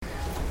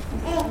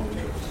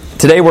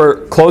Today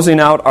we're closing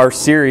out our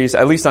series,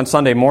 at least on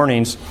Sunday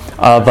mornings,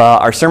 of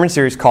our sermon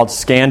series called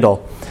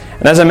Scandal.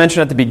 And as I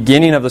mentioned at the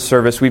beginning of the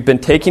service, we've been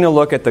taking a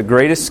look at the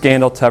greatest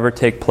scandal to ever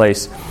take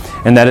place,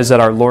 and that is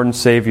that our Lord and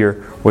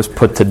Savior was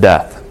put to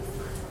death.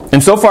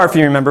 And so far, if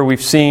you remember,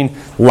 we've seen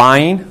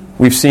lying,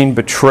 we've seen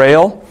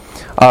betrayal,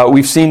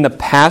 we've seen the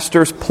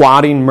pastors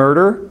plotting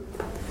murder,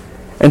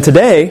 and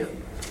today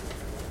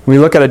we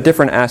look at a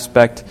different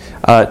aspect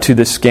to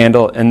this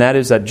scandal, and that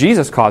is that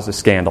Jesus caused the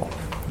scandal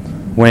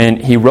when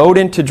he rode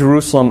into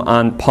Jerusalem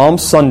on Palm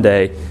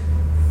Sunday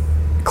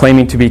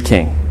claiming to be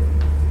king,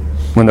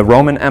 when the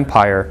Roman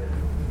Empire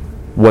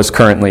was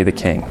currently the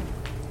king.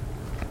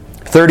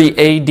 30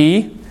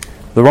 A.D.,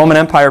 the Roman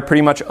Empire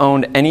pretty much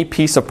owned any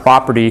piece of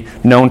property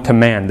known to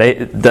man.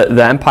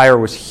 The empire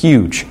was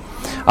huge,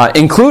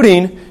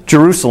 including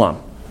Jerusalem,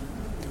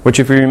 which,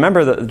 if you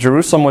remember,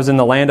 Jerusalem was in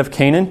the land of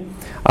Canaan,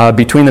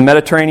 between the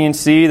Mediterranean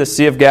Sea, the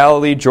Sea of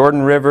Galilee,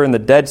 Jordan River, and the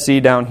Dead Sea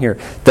down here.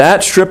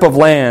 That strip of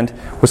land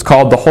was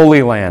called the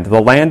Holy Land,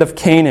 the land of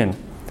Canaan.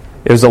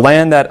 It was a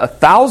land that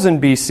 1000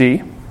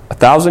 BC,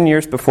 1,000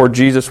 years before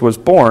Jesus was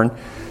born,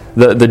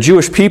 the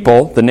Jewish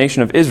people, the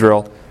nation of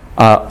Israel,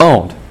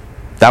 owned.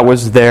 That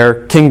was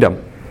their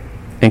kingdom.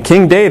 And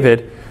King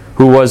David,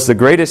 who was the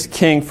greatest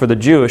king for the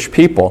Jewish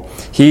people,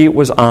 he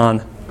was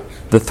on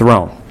the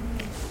throne.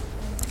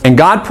 And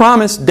God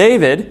promised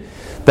David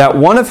that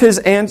one of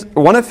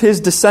his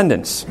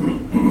descendants,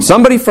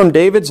 somebody from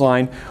David's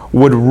line,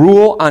 would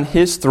rule on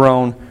his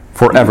throne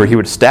forever. He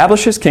would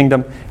establish his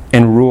kingdom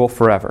and rule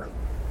forever.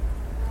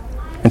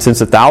 And since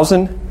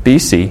 1000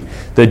 BC,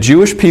 the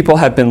Jewish people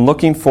have been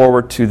looking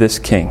forward to this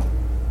king.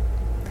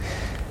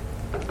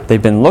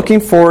 They've been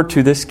looking forward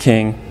to this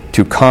king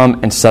to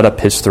come and set up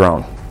his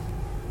throne.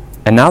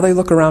 And now they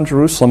look around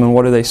Jerusalem, and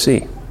what do they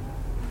see?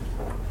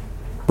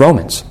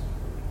 Romans.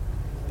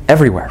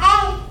 Everywhere.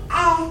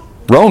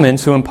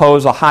 Romans who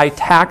impose a high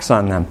tax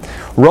on them.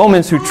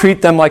 Romans who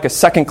treat them like a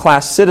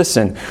second-class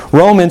citizen.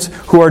 Romans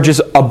who are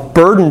just a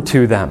burden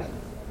to them.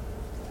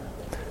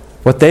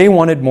 What they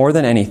wanted more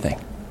than anything,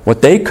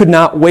 what they could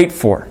not wait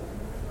for,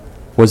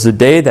 was the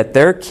day that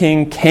their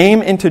king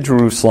came into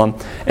Jerusalem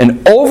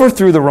and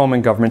overthrew the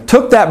Roman government,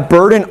 took that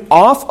burden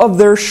off of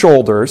their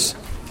shoulders,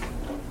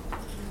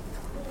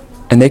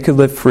 and they could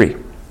live free.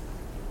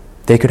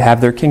 They could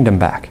have their kingdom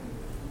back.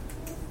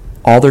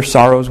 All their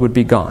sorrows would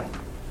be gone.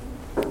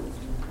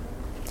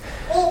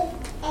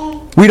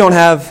 We don't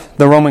have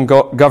the Roman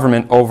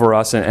government over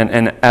us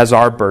and as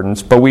our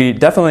burdens, but we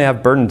definitely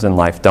have burdens in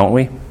life, don't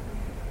we?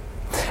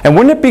 And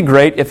wouldn't it be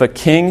great if a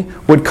king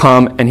would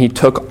come and he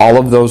took all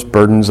of those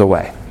burdens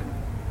away?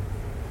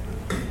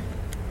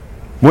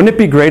 Wouldn't it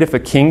be great if a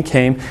king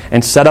came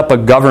and set up a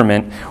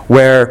government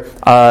where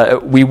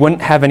we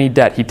wouldn't have any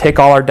debt? He'd take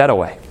all our debt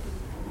away.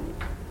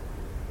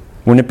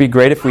 Wouldn't it be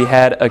great if we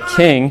had a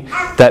king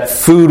that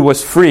food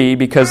was free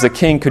because the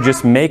king could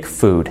just make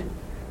food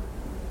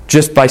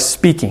just by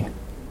speaking?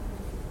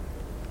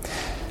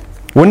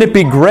 Wouldn't it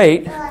be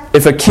great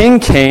if a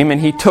king came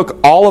and he took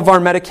all of our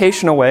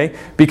medication away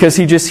because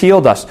he just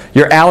healed us?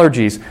 Your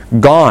allergies,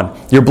 gone.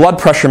 Your blood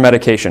pressure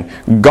medication,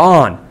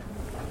 gone.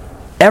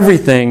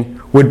 Everything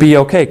would be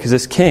okay because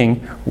this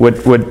king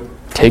would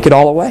take it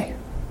all away.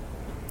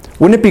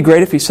 Wouldn't it be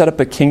great if he set up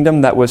a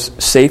kingdom that was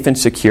safe and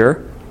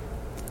secure?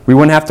 We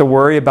wouldn't have to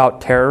worry about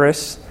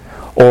terrorists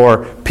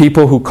or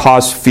people who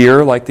cause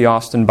fear like the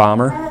Austin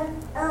bomber.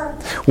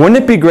 Wouldn't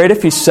it be great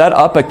if he set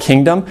up a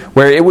kingdom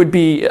where it would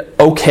be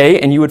okay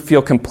and you would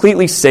feel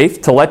completely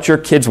safe to let your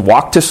kids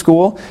walk to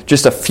school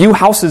just a few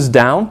houses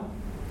down?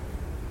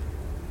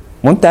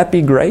 Wouldn't that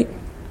be great?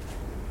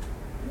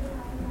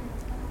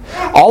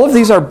 All of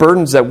these are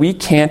burdens that we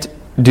can't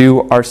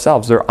do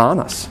ourselves. They're on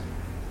us.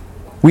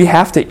 We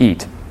have to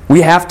eat.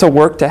 We have to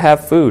work to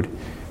have food.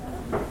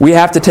 We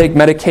have to take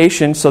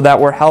medication so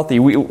that we're healthy.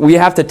 We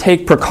have to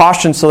take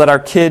precautions so that our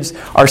kids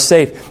are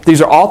safe.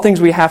 These are all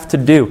things we have to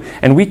do,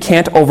 and we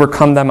can't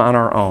overcome them on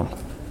our own.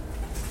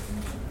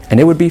 And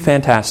it would be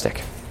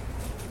fantastic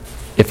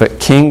if a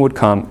king would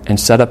come and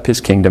set up his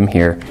kingdom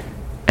here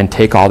and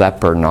take all that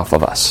burden off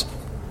of us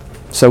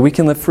so we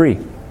can live free,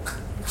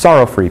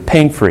 sorrow-free,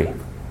 pain-free.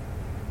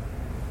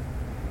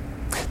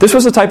 This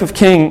was the type of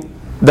king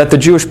that the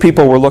Jewish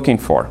people were looking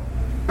for.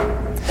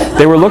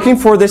 They were looking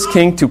for this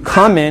king to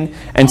come in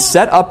and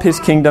set up his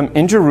kingdom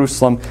in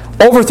Jerusalem,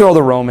 overthrow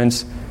the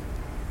Romans,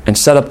 and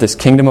set up this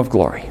kingdom of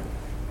glory.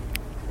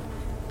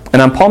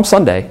 And on Palm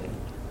Sunday,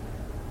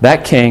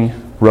 that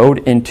king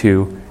rode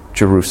into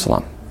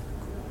Jerusalem.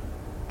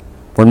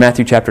 We're in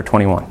Matthew chapter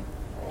 21,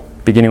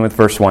 beginning with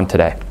verse 1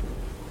 today.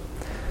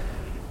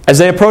 As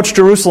they approached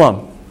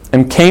Jerusalem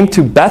and came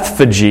to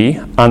Bethphage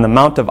on the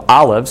Mount of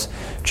Olives,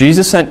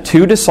 Jesus sent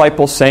 2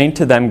 disciples, saying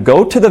to them,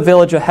 "Go to the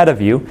village ahead of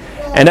you,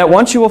 and at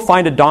once you will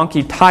find a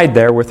donkey tied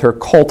there with her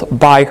colt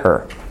by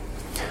her.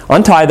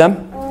 Untie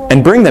them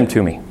and bring them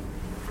to me.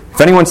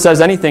 If anyone says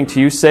anything to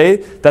you,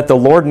 say that the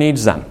Lord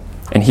needs them,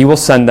 and he will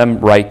send them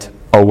right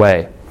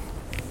away."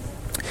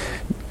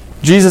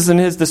 Jesus and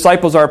his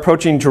disciples are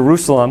approaching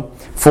Jerusalem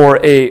for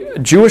a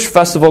Jewish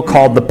festival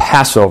called the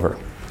Passover.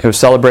 It was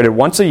celebrated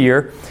once a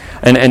year,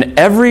 and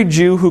every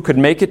Jew who could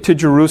make it to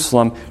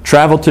Jerusalem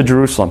traveled to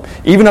Jerusalem,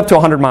 even up to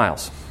 100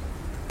 miles.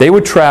 They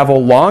would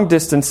travel long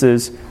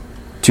distances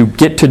to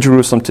get to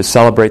Jerusalem to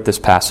celebrate this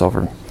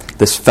Passover,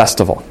 this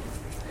festival.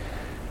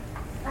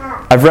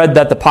 I've read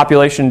that the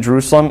population in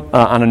Jerusalem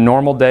on a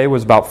normal day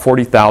was about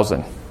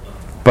 40,000.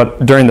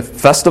 But during the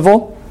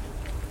festival,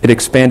 it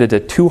expanded to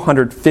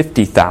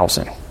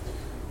 250,000.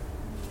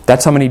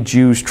 That's how many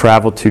Jews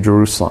traveled to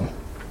Jerusalem.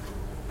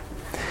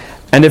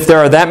 And if there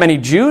are that many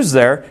Jews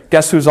there,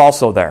 guess who's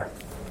also there?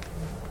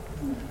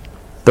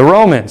 The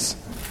Romans.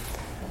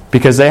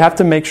 Because they have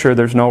to make sure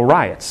there's no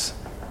riots.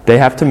 They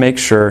have to make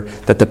sure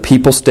that the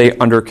people stay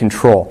under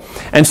control.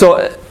 And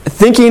so,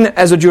 thinking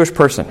as a Jewish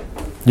person,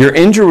 you're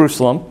in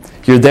Jerusalem,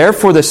 you're there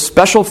for this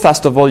special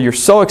festival, you're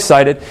so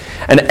excited,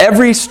 and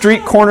every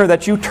street corner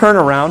that you turn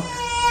around,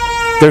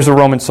 there's a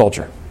Roman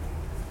soldier.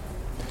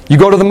 You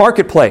go to the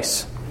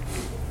marketplace,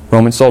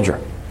 Roman soldier.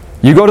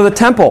 You go to the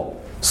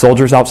temple,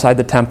 soldiers outside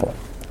the temple.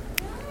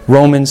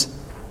 Romans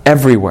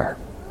everywhere.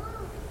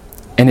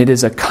 And it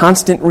is a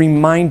constant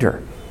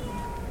reminder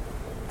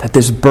that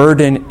this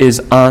burden is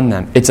on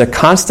them. It's a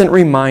constant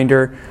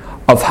reminder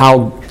of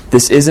how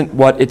this isn't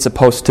what it's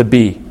supposed to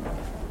be.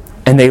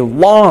 And they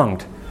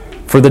longed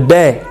for the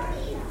day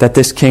that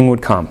this king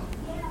would come.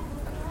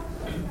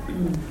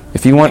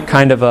 If you want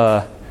kind of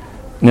an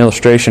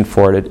illustration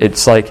for it,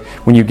 it's like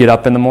when you get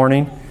up in the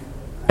morning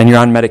and you're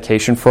on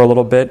medication for a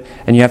little bit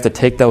and you have to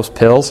take those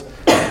pills,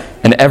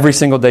 and every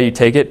single day you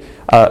take it,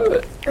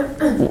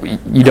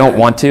 you don't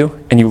want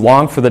to, and you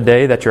long for the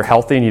day that you're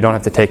healthy and you don't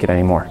have to take it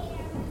anymore.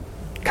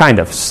 Kind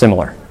of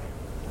similar.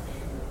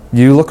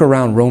 You look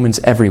around, Romans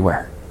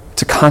everywhere.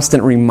 It's a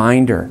constant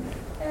reminder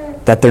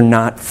that they're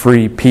not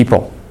free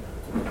people.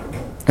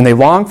 And they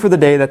long for the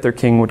day that their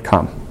king would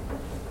come.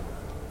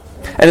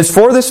 And it's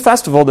for this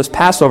festival, this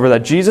Passover,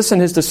 that Jesus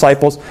and his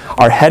disciples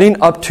are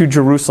heading up to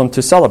Jerusalem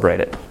to celebrate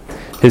it.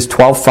 His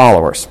 12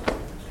 followers.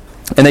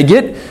 And they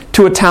get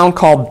to a town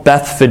called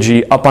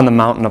Bethphage up on the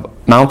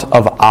Mount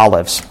of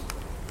Olives.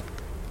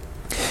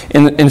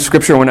 In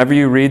Scripture, whenever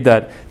you read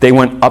that they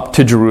went up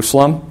to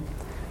Jerusalem,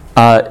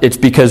 it's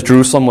because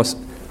Jerusalem was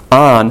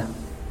on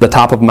the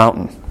top of a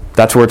mountain.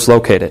 That's where it's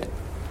located.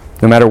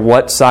 No matter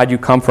what side you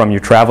come from,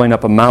 you're traveling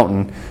up a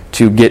mountain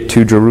to get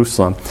to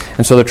Jerusalem.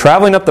 And so they're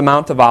traveling up the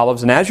Mount of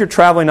Olives, and as you're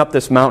traveling up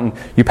this mountain,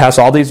 you pass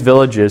all these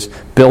villages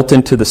built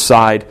into the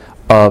side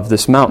of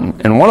this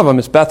mountain. And one of them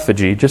is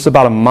Bethphage, just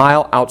about a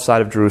mile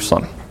outside of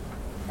Jerusalem.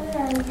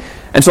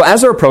 And so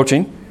as they're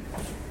approaching,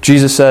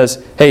 Jesus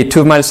says, hey,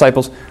 2 of my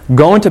disciples,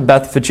 go into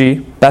Bethphage,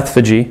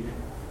 and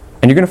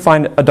you're going to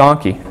find a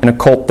donkey and a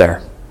colt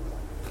there.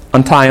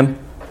 Untie him,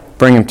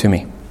 bring him to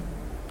me.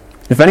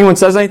 If anyone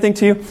says anything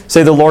to you,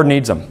 say the Lord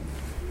needs them.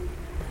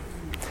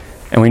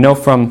 And we know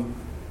from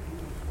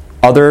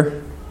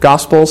other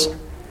Gospels,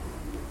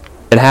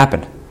 it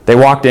happened. They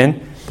walked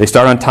in, they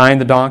start untying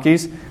the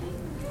donkeys,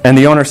 and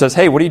the owner says,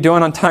 hey, what are you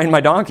doing untying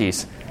my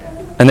donkeys?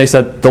 And they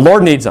said, the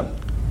Lord needs them.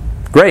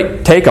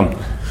 Great, take them.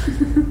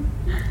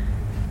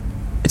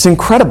 It's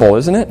incredible,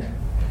 isn't it?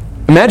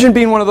 Imagine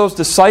being one of those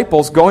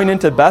disciples going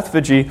into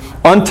Bethphage,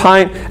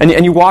 untying,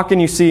 and you walk in,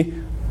 you see,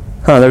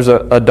 there's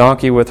a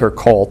donkey with her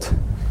colt.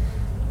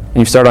 And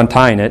you start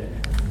untying it,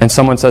 and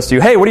someone says to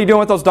you, hey, what are you doing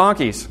with those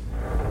donkeys?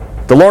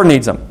 The Lord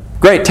needs them.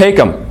 Great, take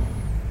them.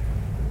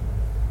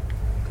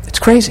 It's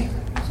crazy.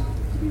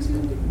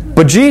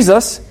 But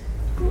Jesus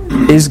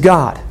is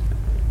God.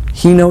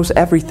 He knows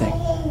everything.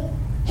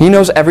 He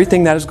knows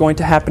everything that is going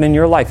to happen in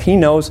your life. He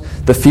knows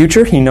the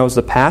future. He knows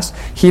the past.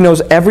 He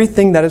knows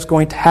everything that is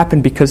going to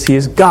happen because He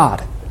is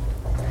God.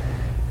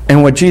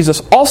 And what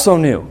Jesus also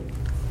knew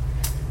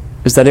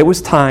is that it was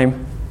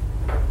time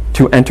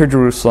to enter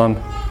Jerusalem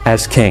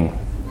as king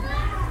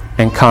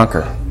and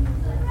conquer.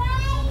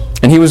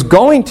 And he was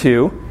going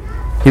to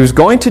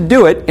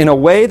do it in a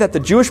way that the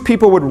Jewish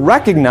people would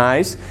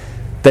recognize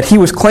that he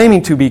was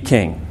claiming to be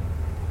king.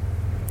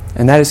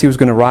 And that is, he was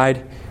going to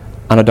ride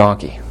on a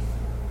donkey.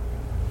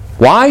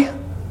 Why?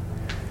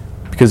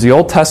 Because the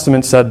Old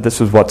Testament said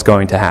this was what's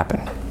going to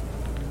happen.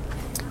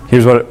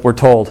 Here's what we're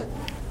told.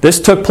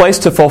 This took place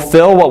to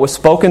fulfill what was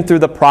spoken through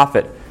the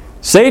prophet.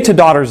 Say to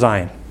daughter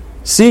Zion,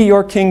 see,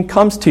 your king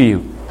comes to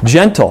you,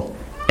 gentle,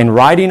 and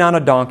riding on a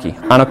donkey,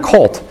 on a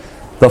colt,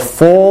 the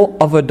foal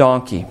of a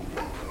donkey.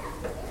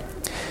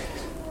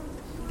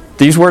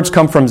 These words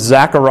come from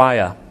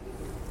Zechariah.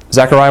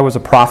 Zechariah was a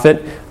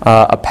prophet,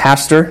 a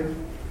pastor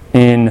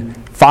in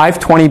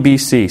 520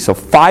 BC, so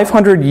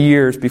 500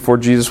 years before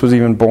Jesus was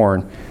even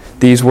born.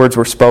 These words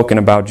were spoken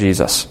about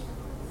Jesus.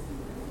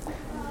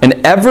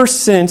 And ever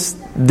since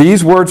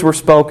these words were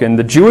spoken,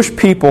 the Jewish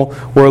people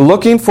were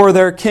looking for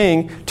their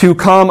king to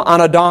come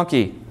on a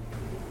donkey.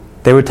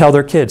 They would tell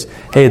their kids,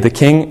 hey, the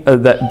king,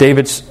 that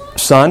David's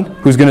son,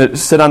 who's going to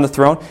sit on the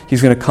throne,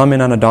 he's going to come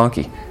in on a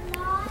donkey.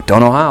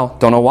 Don't know how,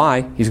 don't know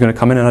why, he's going to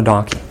come in on a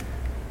donkey.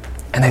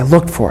 And they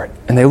looked for it,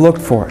 and they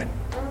looked for it.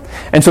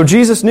 And so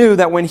Jesus knew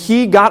that when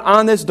he got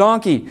on this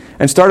donkey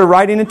and started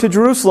riding into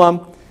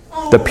Jerusalem,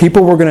 the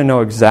people were going to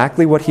know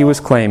exactly what he was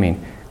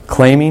claiming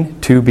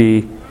to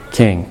be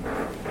king.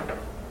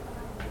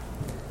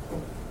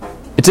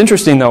 It's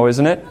interesting, though,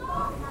 isn't it?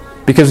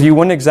 Because you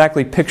wouldn't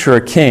exactly picture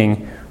a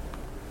king,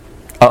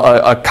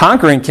 a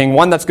conquering king,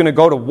 one that's going to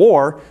go to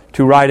war,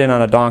 to ride in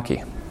on a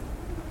donkey.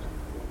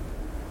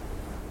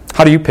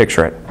 How do you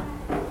picture it?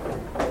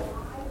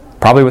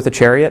 Probably with a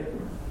chariot,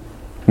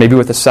 maybe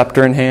with a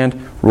scepter in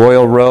hand,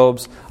 royal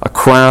robes, a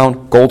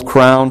crown, gold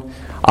crown,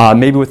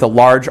 maybe with a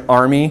large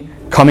army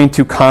coming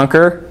to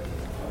conquer.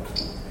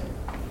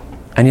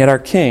 And yet our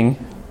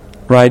king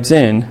rides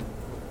in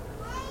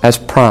as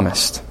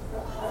promised,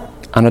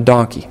 on a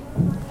donkey,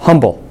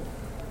 humble,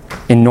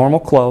 in normal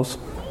clothes,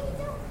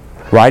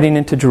 riding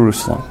into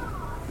Jerusalem.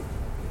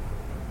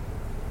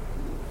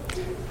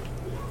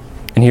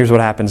 And here's what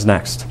happens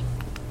next.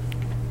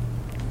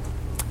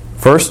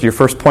 First, your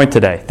first point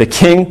today. The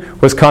king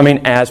was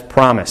coming as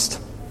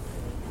promised.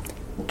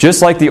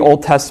 Just like the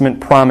Old Testament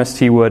promised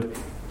he would,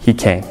 he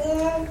came.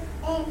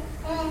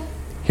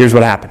 Here's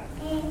what happened.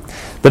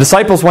 The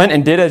disciples went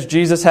and did as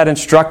Jesus had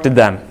instructed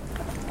them.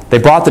 They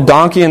brought the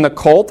donkey and the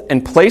colt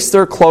and placed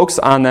their cloaks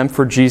on them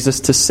for Jesus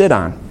to sit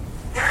on.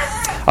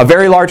 A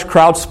very large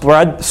crowd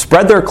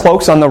spread their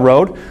cloaks on the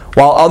road,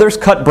 while others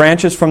cut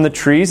branches from the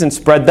trees and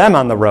spread them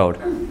on the road.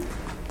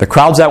 The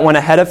crowds that went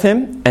ahead of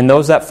him and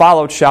those that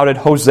followed shouted,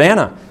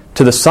 "Hosanna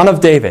to the Son of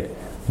David!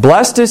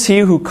 Blessed is he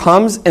who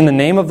comes in the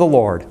name of the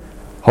Lord!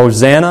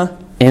 Hosanna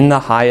in the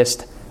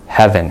highest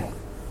heaven!"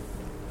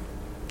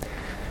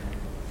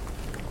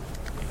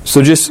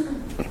 So just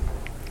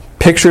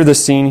picture the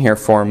scene here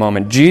for a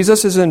moment.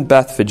 Jesus is in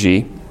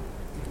Bethphage,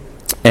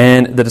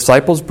 and the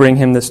disciples bring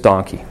him this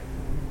donkey.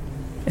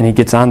 And he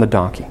gets on the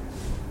donkey.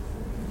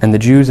 And the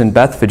Jews in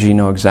Bethphage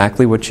know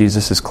exactly what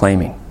Jesus is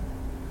claiming.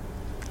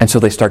 And so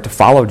they start to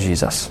follow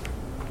Jesus.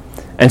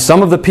 And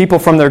some of the people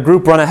from their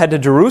group run ahead to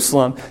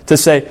Jerusalem to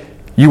say,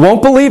 "You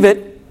won't believe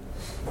it.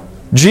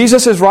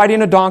 Jesus is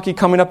riding a donkey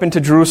coming up into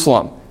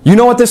Jerusalem. You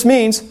know what this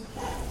means?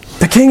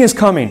 The king is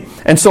coming."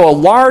 And so a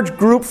large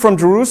group from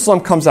Jerusalem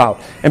comes out.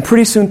 And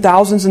pretty soon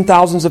thousands and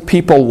thousands of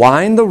people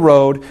line the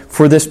road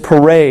for this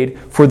parade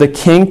for the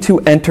king to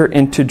enter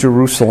into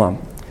Jerusalem.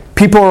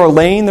 People are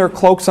laying their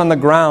cloaks on the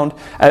ground,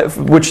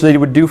 which they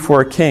would do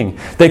for a king.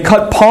 They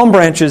cut palm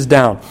branches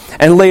down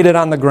and laid it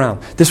on the ground.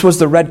 This was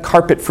the red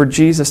carpet for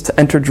Jesus to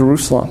enter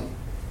Jerusalem.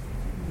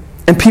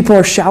 And people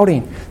are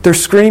shouting, they're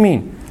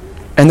screaming,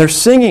 and they're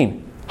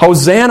singing,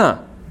 "Hosanna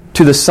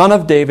to the Son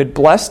of David!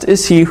 Blessed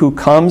is he who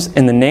comes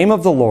in the name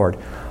of the Lord!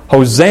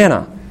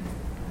 Hosanna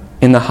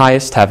in the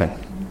highest heaven!"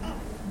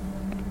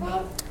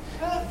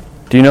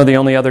 Do you know the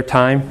only other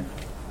time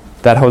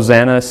that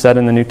Hosanna is said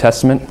in the New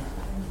Testament?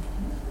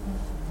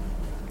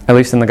 At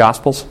least in the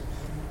Gospels?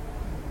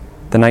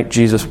 The night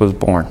Jesus was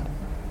born.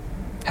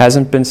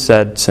 Hasn't been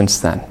said since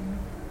then.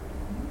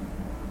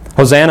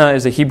 Hosanna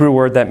is a Hebrew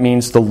word that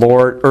means the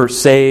Lord, or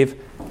save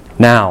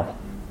now.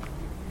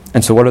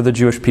 And so what are the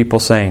Jewish people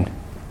saying?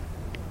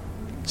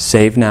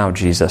 Save now,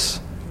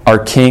 Jesus. Our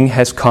King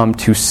has come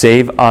to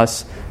save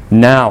us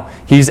now.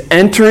 He's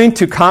entering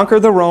to conquer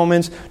the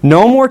Romans.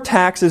 No more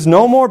taxes,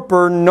 no more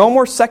burden, no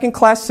more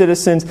second-class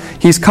citizens.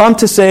 He's come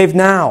to save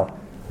now.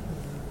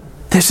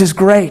 This is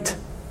great.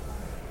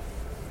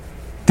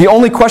 The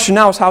only question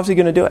now is, how is he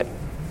going to do it?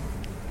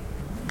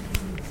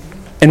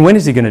 And when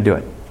is he going to do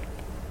it?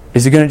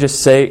 Is he going to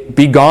just say,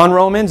 "Be gone,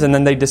 Romans," and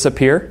then they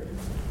disappear?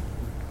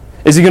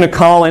 Is he going to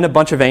call in a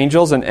bunch of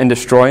angels and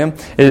destroy them?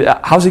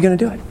 How's he going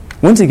to do it?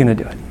 When's he going to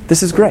do it?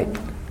 This is great.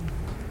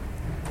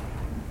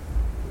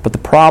 But the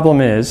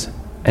problem is,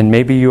 and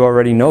maybe you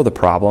already know the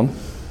problem,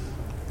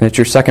 and it's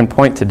your second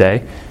point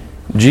today,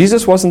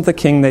 Jesus wasn't the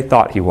king they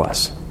thought he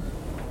was.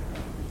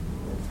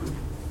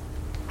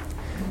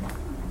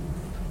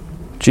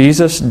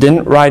 Jesus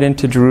didn't ride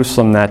into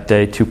Jerusalem that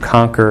day to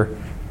conquer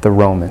the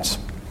Romans.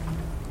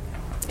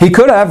 He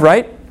could have,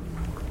 right?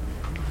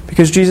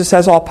 Because Jesus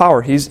has all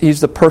power. He's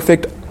the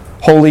perfect,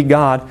 holy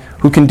God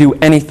who can do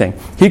anything.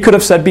 He could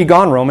have said, "Be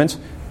gone, Romans,"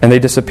 and they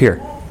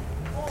disappear.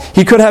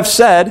 He could have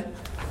said,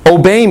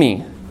 "Obey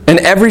me," and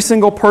every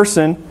single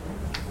person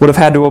would have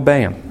had to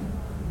obey him.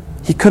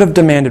 He could have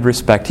demanded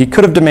respect. He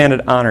could have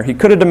demanded honor. He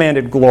could have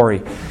demanded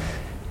glory.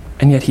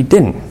 And yet he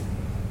didn't.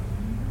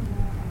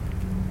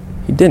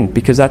 He didn't,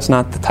 because that's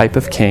not the type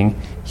of king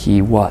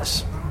he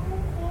was.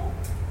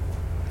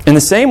 In the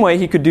same way,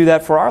 he could do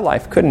that for our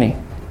life, couldn't he?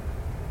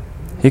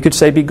 He could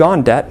say, "Be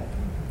gone, debt."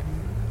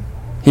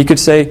 He could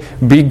say,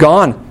 "Be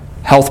gone,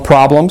 health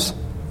problems.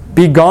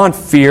 Be gone,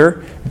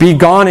 fear. Be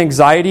gone,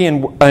 anxiety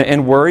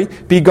and worry.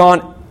 Be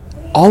gone,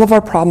 all of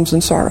our problems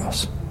and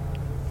sorrows."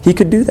 He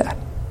could do that.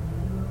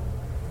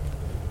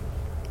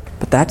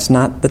 But that's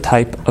not the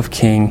type of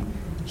king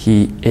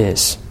he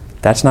is.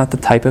 That's not the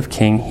type of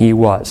king he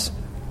was.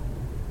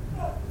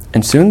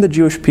 And soon the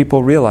Jewish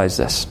people realized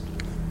this.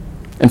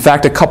 In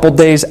fact, a couple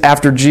days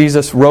after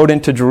Jesus rode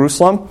into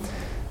Jerusalem,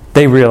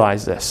 they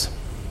realized this.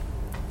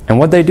 And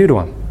what'd they do to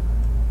him?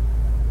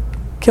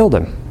 Killed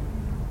him.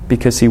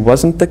 Because he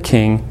wasn't the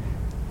king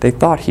they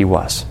thought he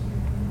was.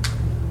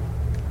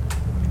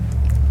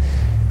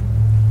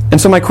 And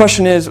so my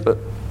question is,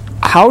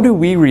 how do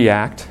we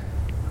react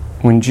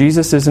when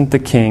Jesus isn't the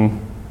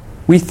king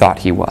we thought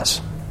he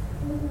was.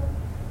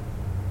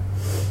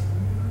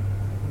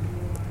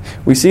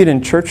 We see it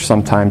in church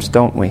sometimes,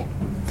 don't we?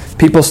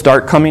 People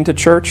start coming to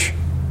church,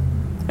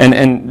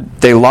 and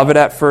they love it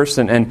at first,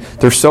 and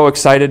they're so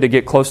excited to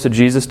get close to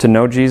Jesus, to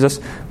know Jesus,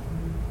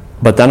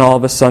 but then all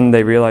of a sudden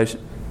they realize,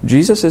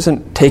 Jesus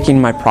isn't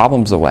taking my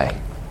problems away.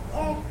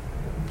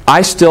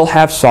 I still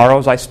have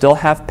sorrows. I still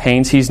have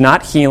pains. He's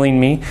not healing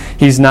me.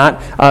 He's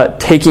not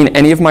taking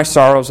any of my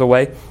sorrows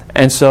away.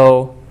 And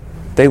so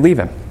they leave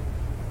him,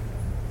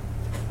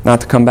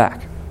 not to come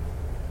back.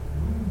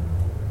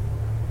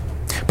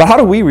 But how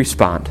do we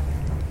respond?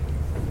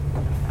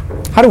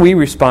 How do we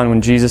respond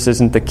when Jesus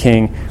isn't the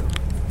king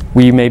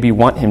we maybe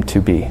want him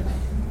to be?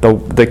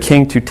 The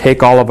king to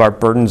take all of our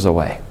burdens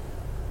away.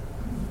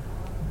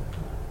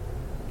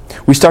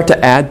 We start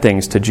to add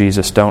things to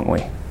Jesus, don't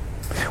we?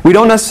 We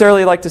don't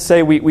necessarily like to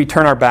say we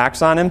turn our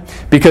backs on him,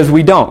 because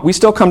we don't. We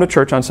still come to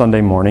church on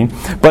Sunday morning,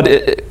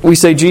 but we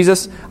say,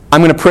 Jesus,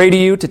 I'm going to pray to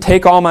you to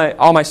take all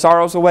my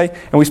sorrows away,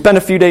 and we spend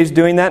a few days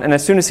doing that, and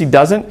as soon as he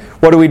doesn't,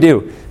 what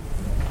do?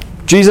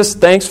 Jesus,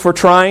 thanks for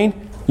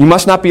trying. You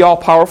must not be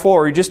all-powerful,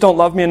 or you just don't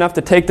love me enough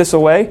to take this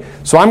away,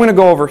 so I'm going to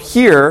go over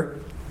here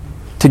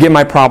to get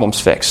my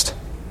problems fixed.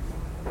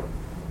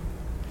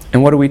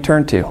 And what do we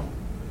turn to?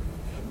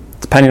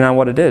 Depending on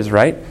what it is,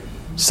 right?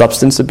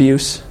 Substance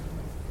abuse,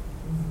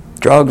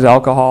 drugs,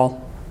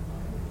 alcohol,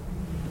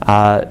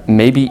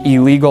 maybe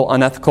illegal,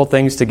 unethical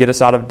things to get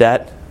us out of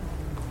debt.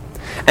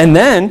 And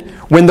then,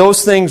 when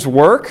those things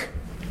work,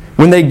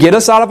 when they get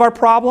us out of our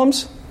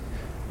problems,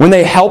 when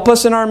they help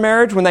us in our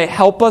marriage, when they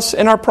help us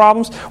in our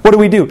problems, what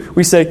do?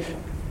 We say,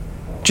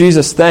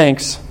 Jesus,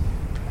 thanks,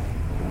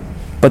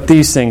 but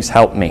these things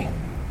help me.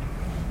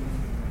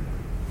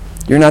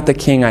 You're not the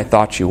king I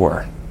thought you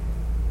were.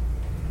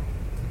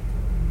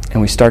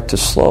 And we start to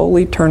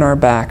slowly turn our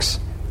backs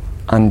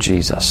on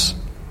Jesus.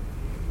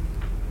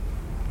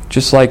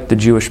 Just like the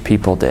Jewish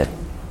people did.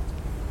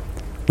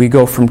 We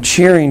go from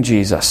cheering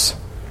Jesus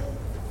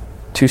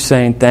to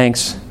saying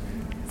thanks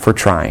for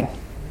trying.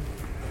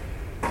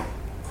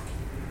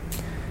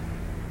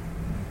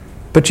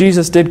 But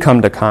Jesus did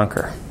come to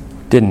conquer,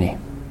 didn't he?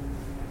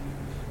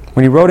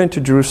 When he rode into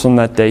Jerusalem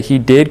that day, he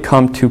did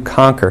come to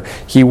conquer.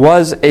 He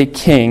was a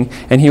king,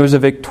 and he was a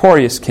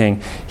victorious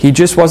king. He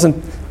just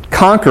wasn't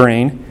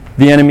conquering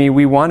the enemy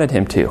we wanted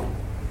him to.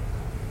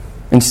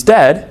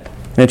 Instead,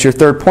 and it's your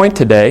third point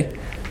today,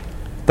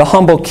 the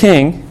humble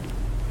king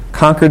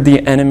conquered the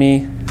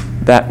enemy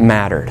that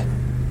mattered.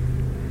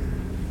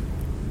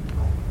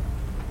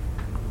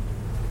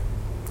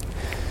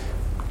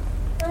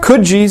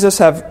 Could Jesus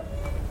have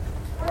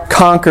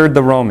conquered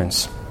the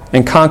Romans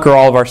and conquer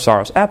all of our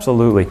sorrows?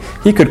 Absolutely.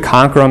 He could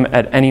conquer them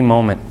at any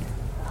moment.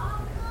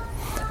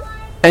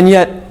 And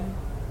yet,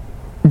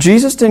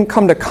 Jesus didn't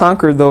come to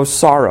conquer those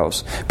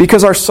sorrows,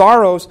 because our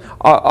sorrows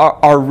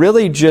are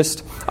really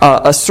just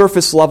a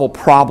surface level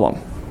problem.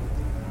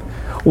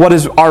 What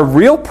is our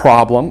real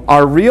problem,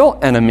 our real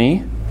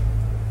enemy,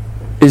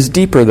 is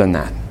deeper than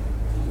that.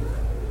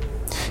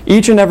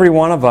 Each and every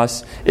one of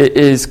us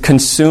is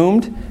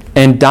consumed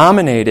and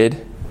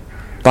dominated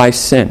by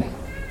sin.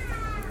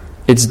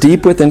 It's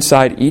deep within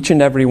inside each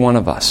and every one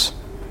of us.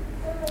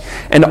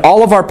 And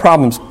all of our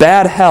problems,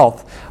 bad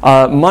health,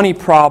 money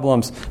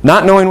problems,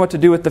 not knowing what to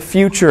do with the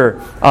future,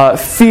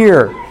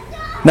 fear,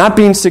 not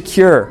being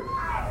secure,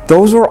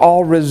 those are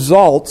all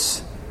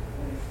results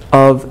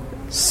of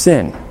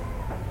sin.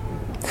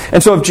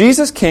 And so if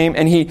Jesus came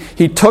and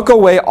he took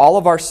away all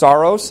of our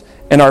sorrows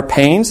and our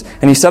pains,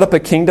 and he set up a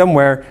kingdom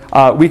where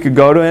we could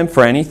go to him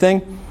for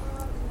anything,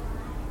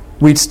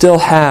 we'd still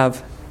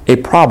have a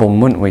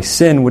problem, wouldn't we?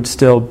 Sin would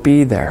still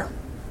be there.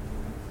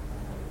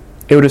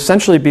 It would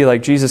essentially be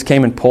like Jesus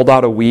came and pulled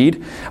out a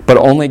weed, but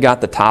only got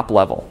the top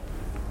level.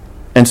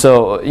 And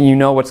so you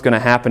know what's going to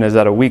happen is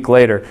that a week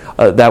later,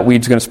 that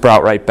weed's going to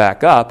sprout right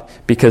back up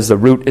because the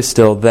root is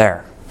still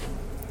there.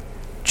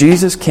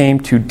 Jesus came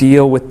to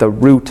deal with the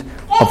root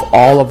of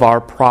all of our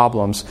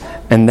problems,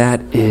 and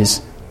that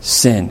is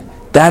sin.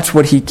 That's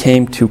what he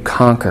came to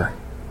conquer.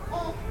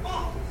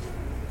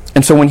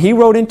 And so when he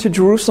rode into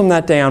Jerusalem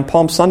that day on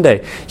Palm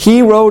Sunday,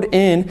 he rode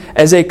in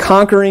as a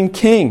conquering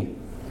king.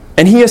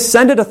 And he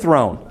ascended a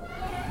throne.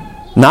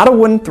 Not a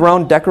wooden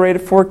throne decorated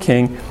for a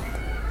king,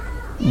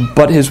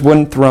 but his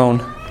wooden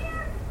throne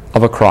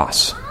of a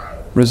cross,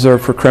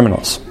 reserved for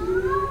criminals.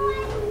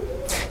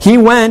 He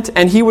went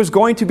and he was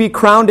going to be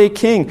crowned a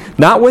king,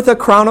 not with a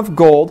crown of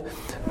gold,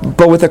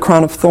 but with a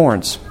crown of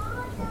thorns.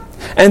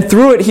 And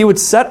through it, he would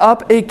set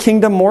up a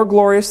kingdom more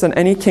glorious than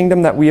any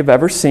kingdom that we have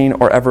ever seen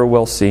or ever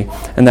will see,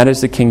 and that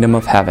is the kingdom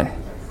of heaven.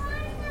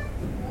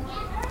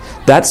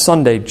 That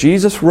Sunday,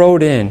 Jesus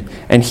rode in,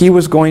 and he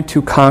was going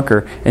to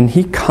conquer, and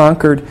he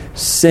conquered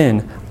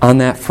sin on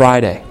that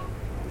Friday.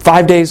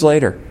 5 days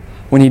later,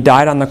 when he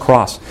died on the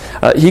cross,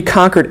 he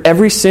conquered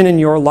every sin in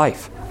your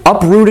life,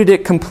 uprooted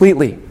it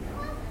completely.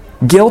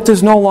 Guilt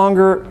is no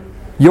longer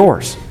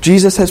yours.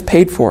 Jesus has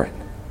paid for it.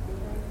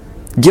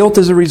 Guilt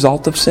is a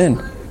result of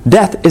sin.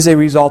 Death is a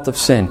result of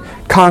sin.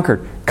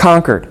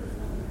 Conquered.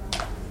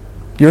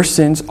 Your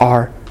sins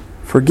are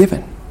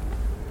forgiven.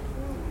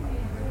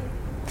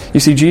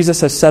 You see,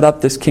 Jesus has set up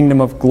this kingdom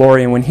of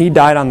glory, and when He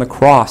died on the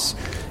cross,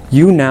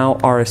 you now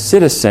are a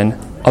citizen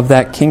of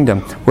that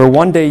kingdom, where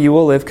one day you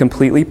will live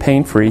completely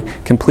pain-free,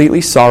 completely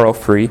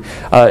sorrow-free.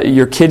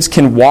 Your kids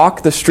can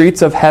walk the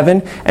streets of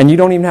heaven, and you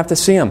don't even have to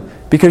see them,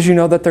 because you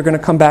know that they're going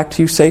to come back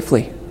to you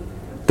safely.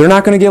 They're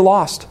not going to get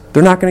lost.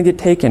 They're not going to get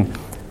taken,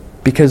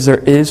 because there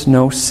is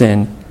no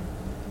sin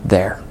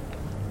there.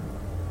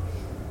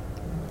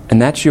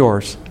 And that's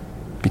yours,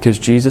 because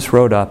Jesus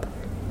rode up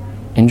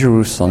in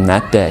Jerusalem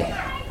that day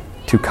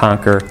to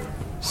conquer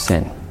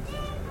sin.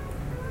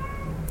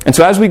 And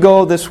so as we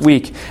go this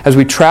week, as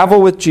we travel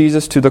with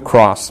Jesus to the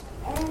cross,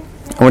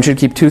 I want you to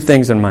keep two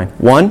things in mind.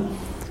 One,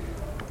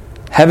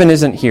 heaven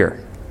isn't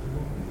here.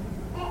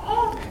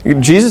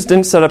 Jesus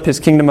didn't set up His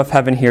kingdom of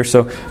heaven here,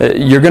 so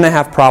you're going to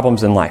have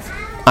problems in life.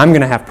 I'm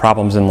going to have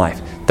problems in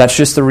life. That's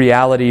just the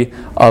reality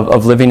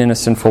of living in a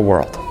sinful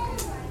world.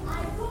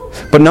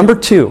 But number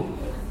two,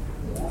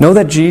 know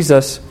that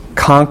Jesus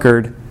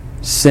conquered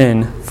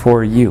sin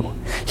for you.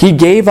 He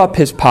gave up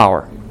His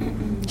power.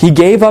 He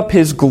gave up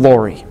His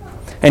glory.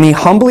 And He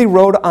humbly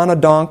rode on a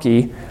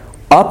donkey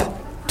up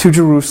to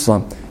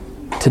Jerusalem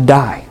to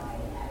die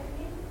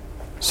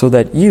so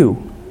that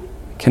you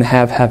can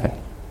have heaven.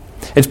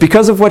 It's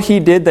because of what He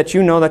did that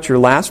you know that your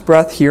last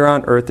breath here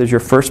on earth is your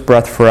first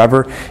breath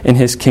forever in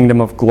His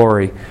kingdom of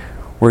glory,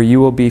 where you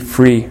will be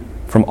free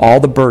from all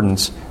the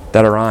burdens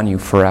that are on you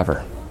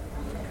forever.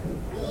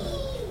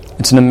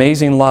 It's an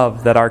amazing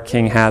love that our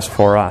King has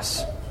for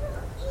us.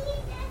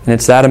 And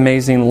it's that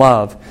amazing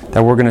love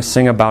that we're going to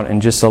sing about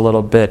in just a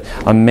little bit.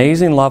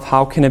 Amazing love,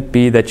 how can it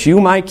be that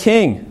you, my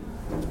King,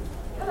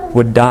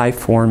 would die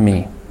for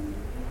me?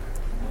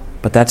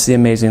 But that's the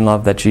amazing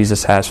love that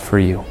Jesus has for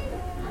you.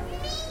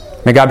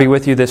 May God be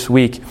with you this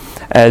week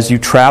as you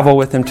travel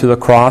with Him to the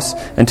cross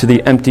and to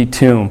the empty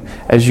tomb.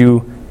 As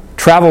you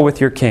travel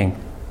with your King,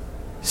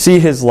 see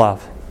His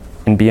love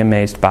and be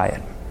amazed by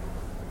it.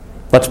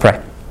 Let's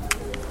pray.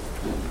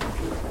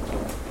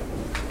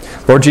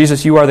 Lord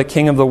Jesus, You are the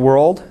King of the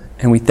world,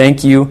 and we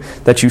thank You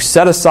that You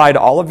set aside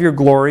all of Your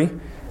glory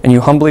and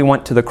You humbly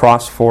went to the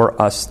cross for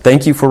us.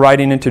 Thank You for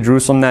riding into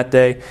Jerusalem that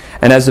day.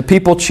 And as the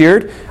people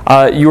cheered,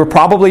 you were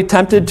probably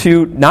tempted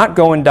to not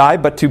go and die,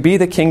 but to be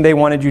the King they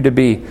wanted You to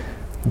be.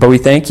 But we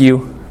thank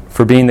You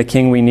for being the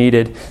King we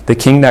needed, the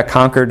King that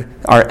conquered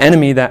our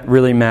enemy that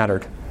really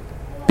mattered.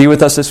 Be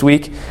with us this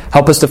week.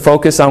 Help us to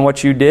focus on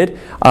what You did,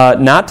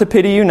 not to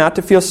pity You, not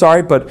to feel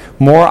sorry, but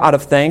more out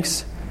of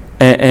thanks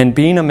and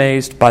being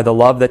amazed by the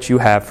love that You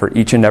have for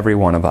each and every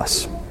one of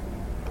us.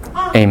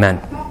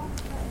 Amen.